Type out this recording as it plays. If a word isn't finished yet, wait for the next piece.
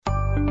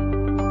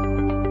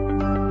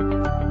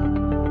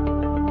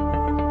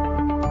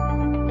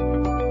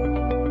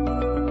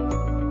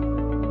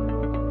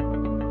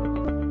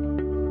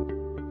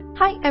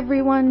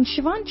everyone,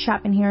 Shiavon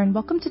Chatman here, and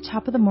welcome to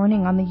Top of the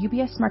Morning on the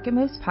UBS Market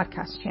Moves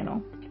podcast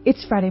channel.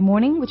 It's Friday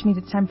morning, which means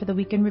it's time for the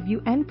weekend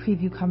review and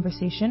preview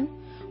conversation,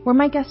 where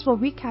my guests will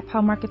recap how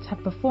markets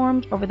have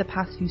performed over the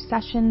past few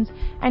sessions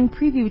and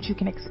preview what you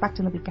can expect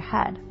in the week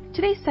ahead.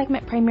 Today's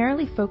segment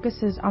primarily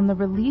focuses on the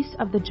release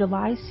of the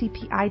July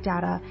CPI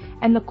data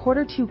and the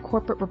Q2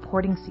 corporate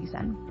reporting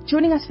season.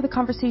 Joining us for the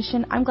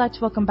conversation, I'm glad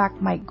to welcome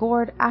back Mike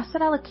Gourd,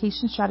 Asset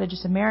Allocation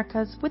Strategist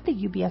Americas with the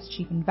UBS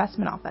Chief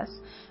Investment Office.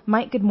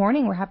 Mike, good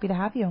morning. We're happy to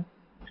have you.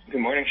 Good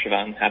morning,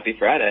 Shiavon. Happy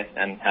Friday,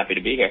 and happy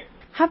to be here.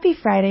 Happy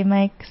Friday,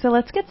 Mike. So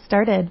let's get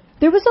started.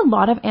 There was a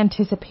lot of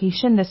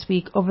anticipation this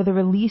week over the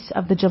release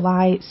of the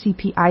July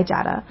CPI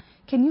data.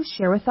 Can you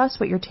share with us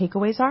what your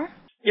takeaways are?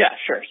 Yeah,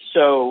 sure.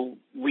 So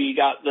we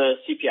got the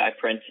CPI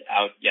print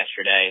out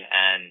yesterday,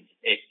 and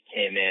it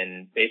came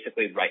in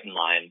basically right in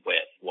line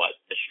with what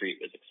the street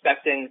was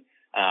expecting.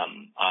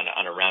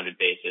 On a rounded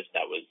basis,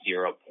 that was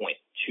 0.2%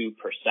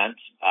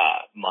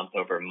 month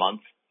over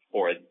month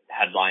for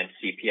headline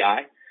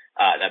CPI.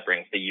 That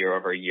brings the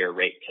year-over-year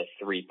rate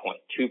to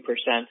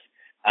 3.2%.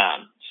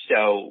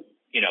 So,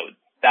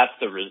 that's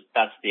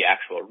the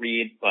actual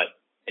read. But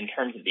in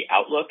terms of the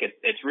outlook,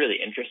 it's really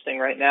interesting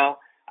right now.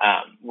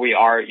 We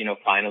are,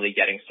 finally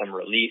getting some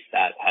relief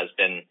that has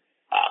been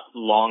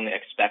long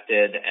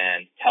expected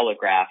and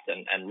telegraphed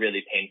and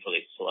really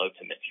painfully slow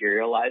to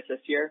materialize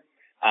this year.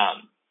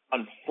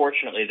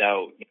 Unfortunately,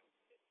 though,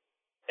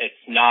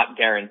 it's not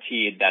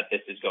guaranteed that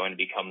this is going to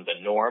become the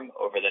norm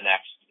over the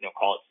next,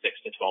 call it 6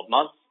 to 12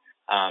 months.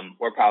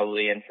 We're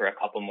probably in for a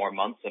couple more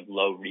months of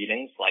low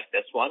readings like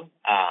this one.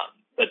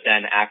 But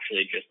then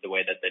actually just the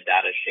way that the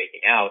data is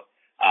shaking out,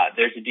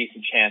 there's a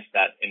decent chance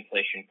that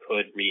inflation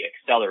could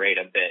re-accelerate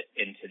a bit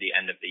into the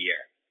end of the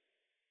year.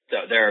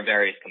 So there are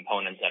various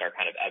components that are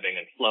kind of ebbing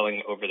and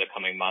flowing over the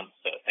coming months.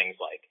 So things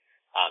like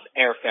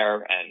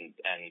airfare and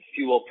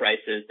fuel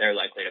prices, they're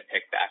likely to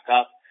pick back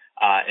up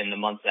in the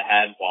months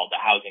ahead, while the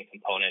housing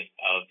component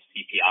of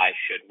CPI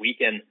should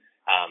weaken.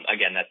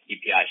 Again, that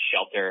CPI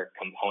shelter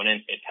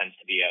component, it tends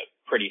to be a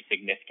pretty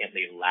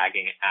significantly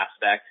lagging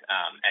aspect,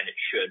 and it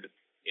should,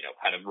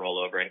 kind of roll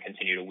over and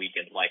continue to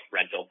weaken like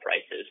rental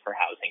prices for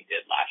housing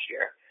did last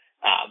year.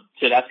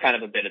 So that's kind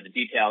of a bit of the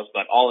details,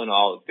 but all in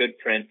all, good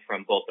print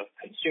from both a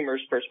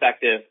consumer's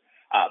perspective,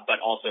 but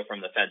also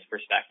from the Fed's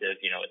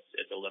perspective.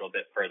 It's a little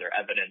bit further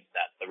evidence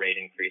that the rate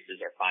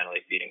increases are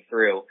finally feeding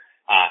through,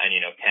 and,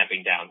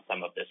 tamping down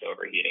some of this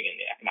overheating in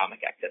the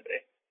economic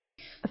activity.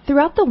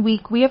 Throughout the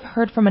week, we have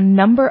heard from a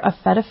number of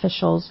Fed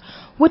officials.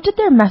 What did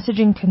their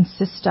messaging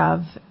consist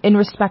of in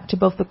respect to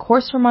both the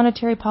course for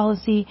monetary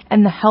policy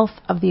and the health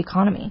of the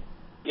economy?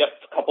 Yep,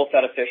 a couple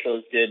Fed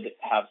officials did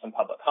have some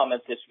public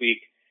comments this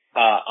week.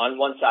 On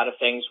one side of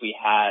things, we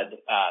had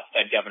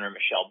Fed Governor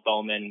Michelle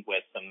Bowman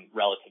with some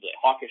relatively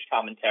hawkish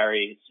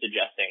commentary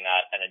suggesting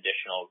that an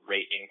additional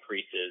rate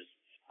increases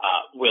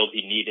will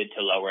be needed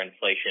to lower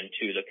inflation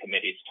to the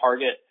committee's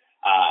target.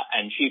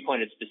 And she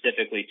pointed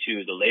specifically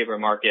to the labor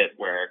market,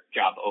 where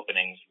job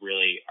openings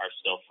really are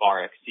still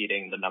far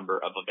exceeding the number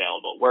of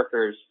available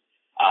workers,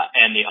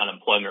 and the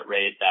unemployment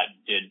rate that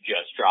did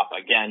just drop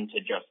again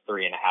to just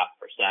 3.5%.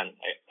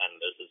 And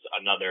this is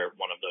another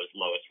one of those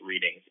lowest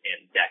readings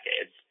in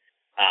decades.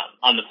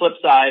 On the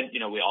flip side,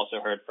 we also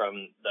heard from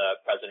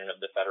the president of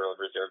the Federal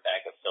Reserve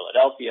Bank of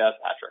Philadelphia,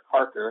 Patrick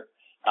Harker.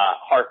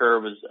 Harker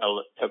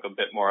took a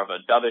bit more of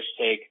a dovish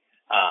take,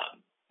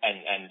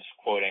 and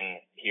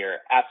quoting here,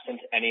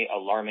 absent any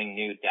alarming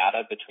new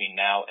data between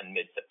now and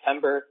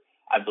mid-September,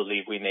 I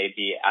believe we may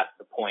be at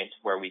the point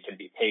where we can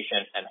be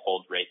patient and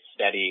hold rates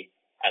steady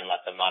and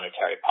let the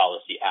monetary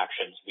policy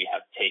actions we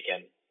have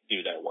taken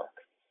do their work.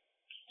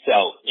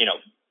 So,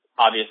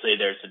 obviously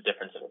there's a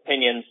difference of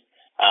opinions.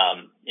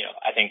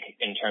 I think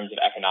in terms of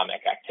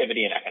economic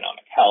activity and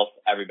economic health,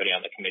 everybody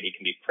on the committee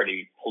can be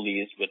pretty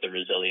pleased with the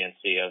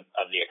resiliency of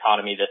the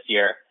economy this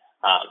year.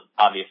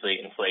 Obviously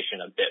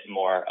inflation a bit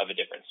more of a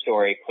different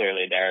story.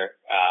 Clearly there's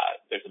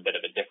a bit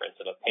of a difference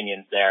of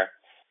opinions there.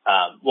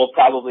 We'll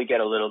probably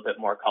get a little bit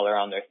more color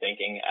on their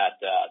thinking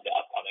at the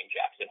upcoming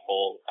Jackson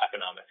Hole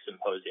Economic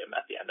Symposium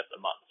at the end of the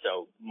month.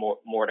 So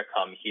more to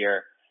come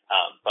here.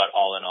 But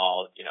all in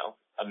all,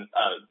 a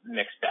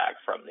mixed bag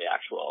from the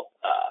actual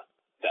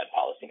Fed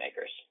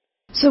policymakers.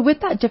 So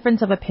with that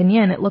difference of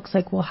opinion, it looks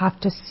like we'll have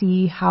to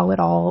see how it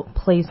all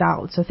plays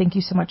out. So thank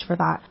you so much for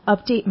that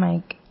update,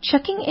 Mike.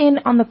 Checking in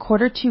on the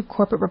Q2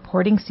 corporate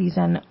reporting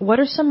season, what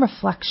are some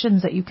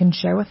reflections that you can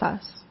share with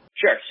us?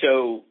 Sure.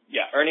 So,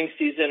 earnings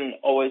season,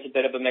 always a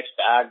bit of a mixed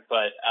bag,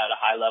 but at a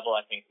high level,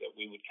 I think that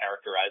we would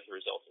characterize the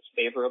results as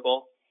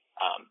favorable,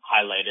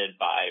 highlighted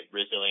by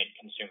resilient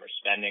consumer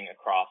spending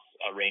across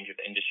a range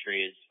of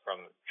industries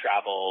from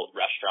travel,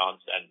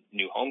 restaurants, and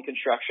new home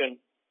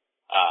construction.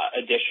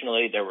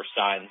 Additionally, there were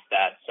signs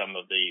that some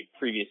of the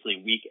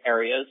previously weak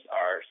areas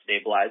are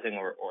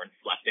stabilizing or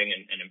inflecting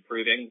and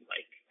improving,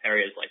 like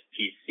areas like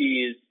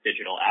PCs,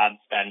 digital ad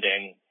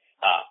spending,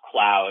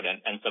 cloud,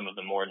 and some of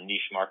the more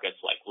niche markets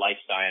like life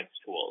science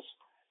tools.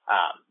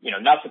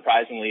 Not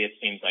surprisingly, it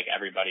seems like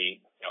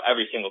everybody,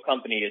 every single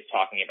company is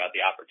talking about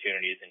the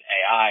opportunities in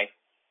AI.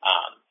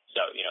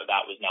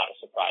 That was not a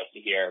surprise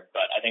to hear.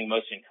 But I think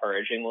most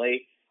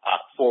encouragingly,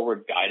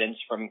 forward guidance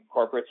from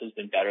corporates has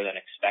been better than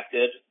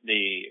expected.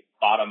 The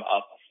bottom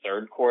up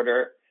third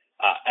quarter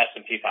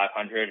S&P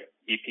 500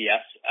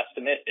 EPS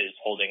estimate is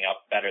holding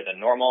up better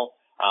than normal.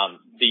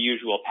 The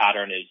usual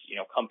pattern is,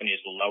 companies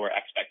will lower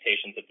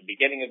expectations at the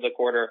beginning of the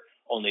quarter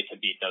only to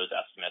beat those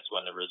estimates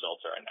when the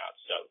results are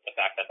announced. So the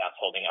fact that that's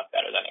holding up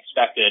better than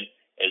expected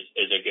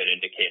is a good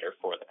indicator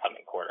for the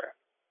coming quarter.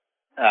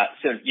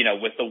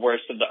 With the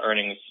worst of the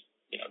earnings,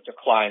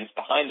 declines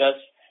behind us,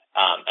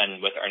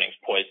 and with earnings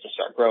poised to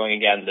start growing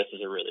again, this is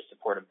a really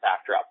supportive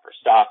backdrop for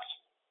stocks.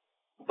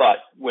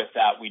 But with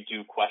that, we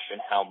do question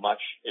how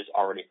much is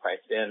already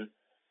priced in.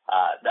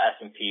 The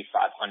S&P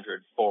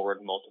 500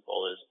 forward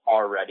multiple is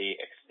already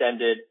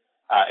extended.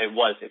 It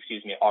was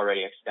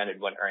already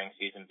extended when earnings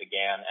season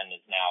began and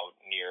is now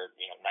near,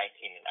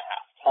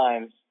 19.5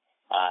 times.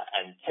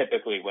 And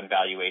typically when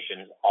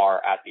valuations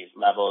are at these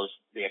levels,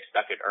 the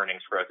expected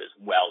earnings growth is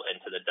well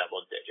into the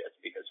double digits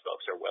because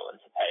folks are willing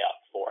to pay up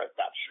for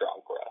that strong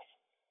growth.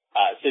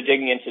 So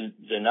digging into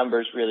the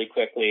numbers really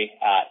quickly,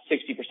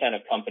 60%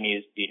 of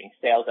companies beating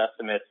sales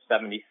estimates,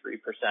 73%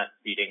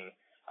 beating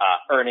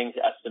earnings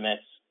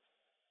estimates.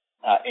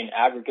 In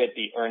aggregate,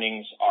 the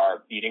earnings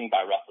are beating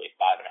by roughly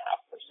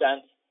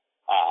 5.5%,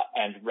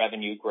 and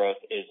revenue growth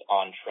is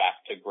on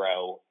track to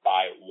grow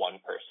by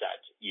 1%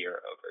 year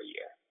over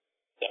year.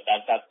 So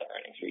that's the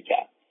earnings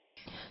recap.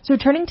 So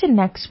turning to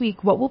next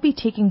week, what will be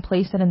taking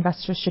place that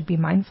investors should be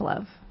mindful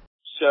of?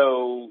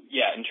 So,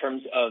 in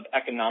terms of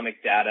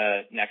economic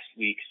data next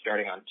week,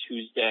 starting on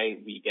Tuesday,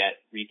 we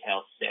get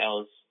retail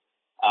sales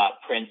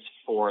prints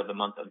for the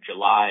month of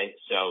July.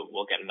 So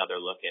we'll get another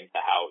look into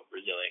how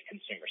resilient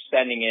consumer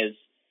spending is,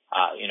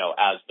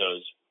 as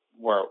those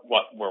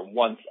what were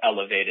once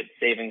elevated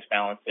savings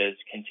balances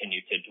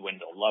continue to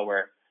dwindle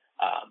lower.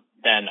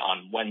 Then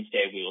on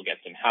Wednesday, we will get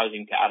some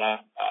housing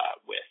data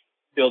with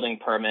building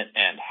permit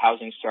and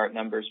housing start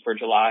numbers for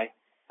July.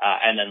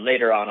 And then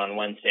later on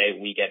Wednesday,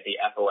 we get the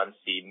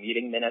FOMC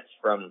meeting minutes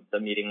from the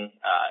meeting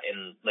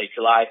in late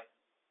July.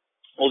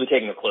 We'll be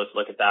taking a close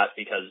look at that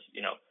because,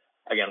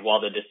 again, while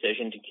the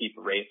decision to keep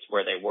rates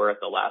where they were at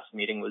the last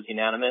meeting was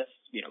unanimous,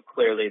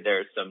 clearly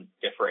there's some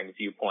differing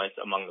viewpoints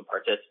among the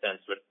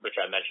participants,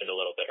 which I mentioned a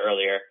little bit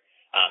earlier.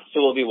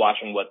 So we'll be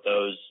watching what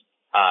those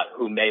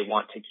who may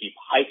want to keep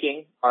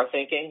hiking are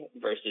thinking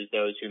versus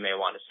those who may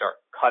want to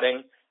start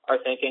cutting are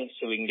thinking,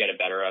 so we can get a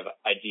better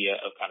idea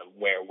of kind of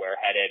where we're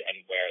headed and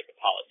where the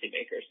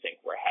policymakers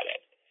think we're headed.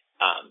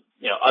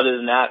 Other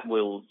than that,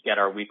 we'll get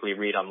our weekly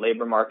read on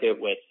labor market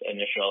with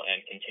initial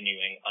and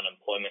continuing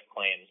unemployment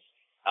claims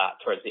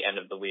towards the end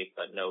of the week,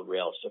 but no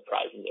real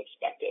surprises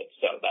expected.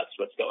 So that's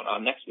what's going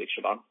on next week,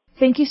 Shiavon.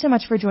 Thank you so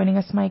much for joining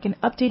us, Mike, and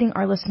updating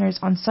our listeners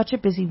on such a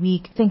busy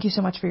week. Thank you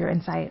so much for your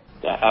insight.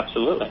 Yeah,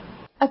 absolutely.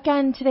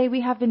 Again, today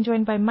we have been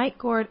joined by Mike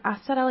Gourd,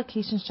 Asset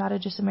Allocation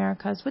Strategist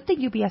Americas with the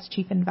UBS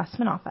Chief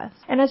Investment Office.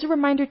 And as a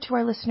reminder to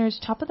our listeners,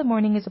 Top of the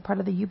Morning is a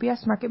part of the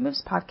UBS Market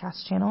Moves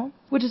podcast channel,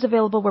 which is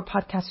available where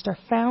podcasts are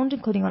found,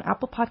 including on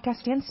Apple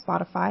Podcasts and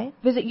Spotify.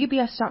 Visit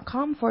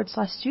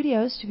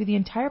ubs.com/studios to view the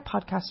entire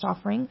podcast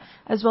offering,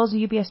 as well as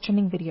the UBS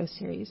Trending video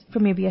series.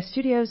 From UBS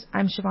Studios,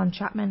 I'm Shiavon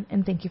Chatman,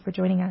 and thank you for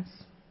joining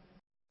us.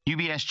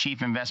 UBS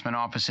Chief Investment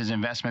Office's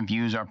investment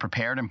views are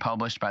prepared and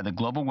published by the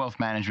global wealth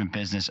management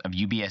business of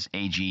UBS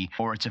AG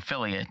or its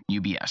affiliate,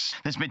 UBS.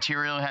 This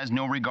material has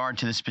no regard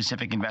to the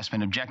specific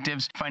investment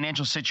objectives,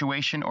 financial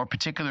situation, or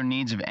particular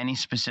needs of any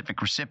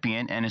specific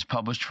recipient and is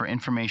published for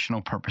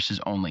informational purposes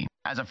only.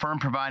 As a firm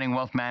providing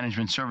wealth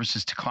management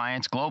services to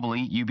clients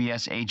globally,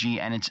 UBS AG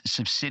and its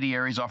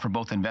subsidiaries offer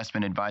both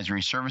investment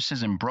advisory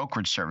services and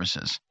brokerage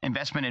services.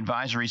 Investment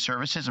advisory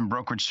services and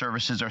brokerage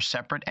services are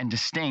separate and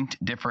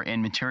distinct, differ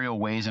in material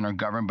ways, and are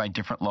governed by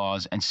different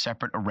laws and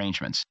separate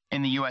arrangements.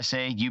 In the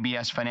USA,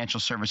 UBS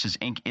Financial Services,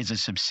 Inc. is a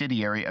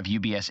subsidiary of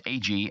UBS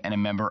AG and a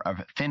member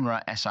of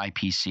FINRA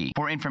SIPC.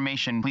 For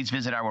information, please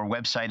visit our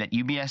website at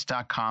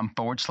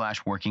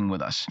ubs.com/working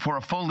with us. For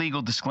a full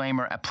legal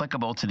disclaimer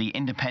applicable to the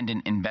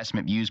independent investment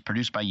views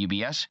produced by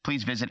UBS,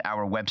 please visit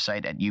our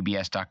website at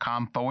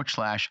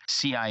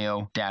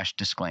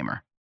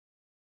ubs.com/CIO-disclaimer.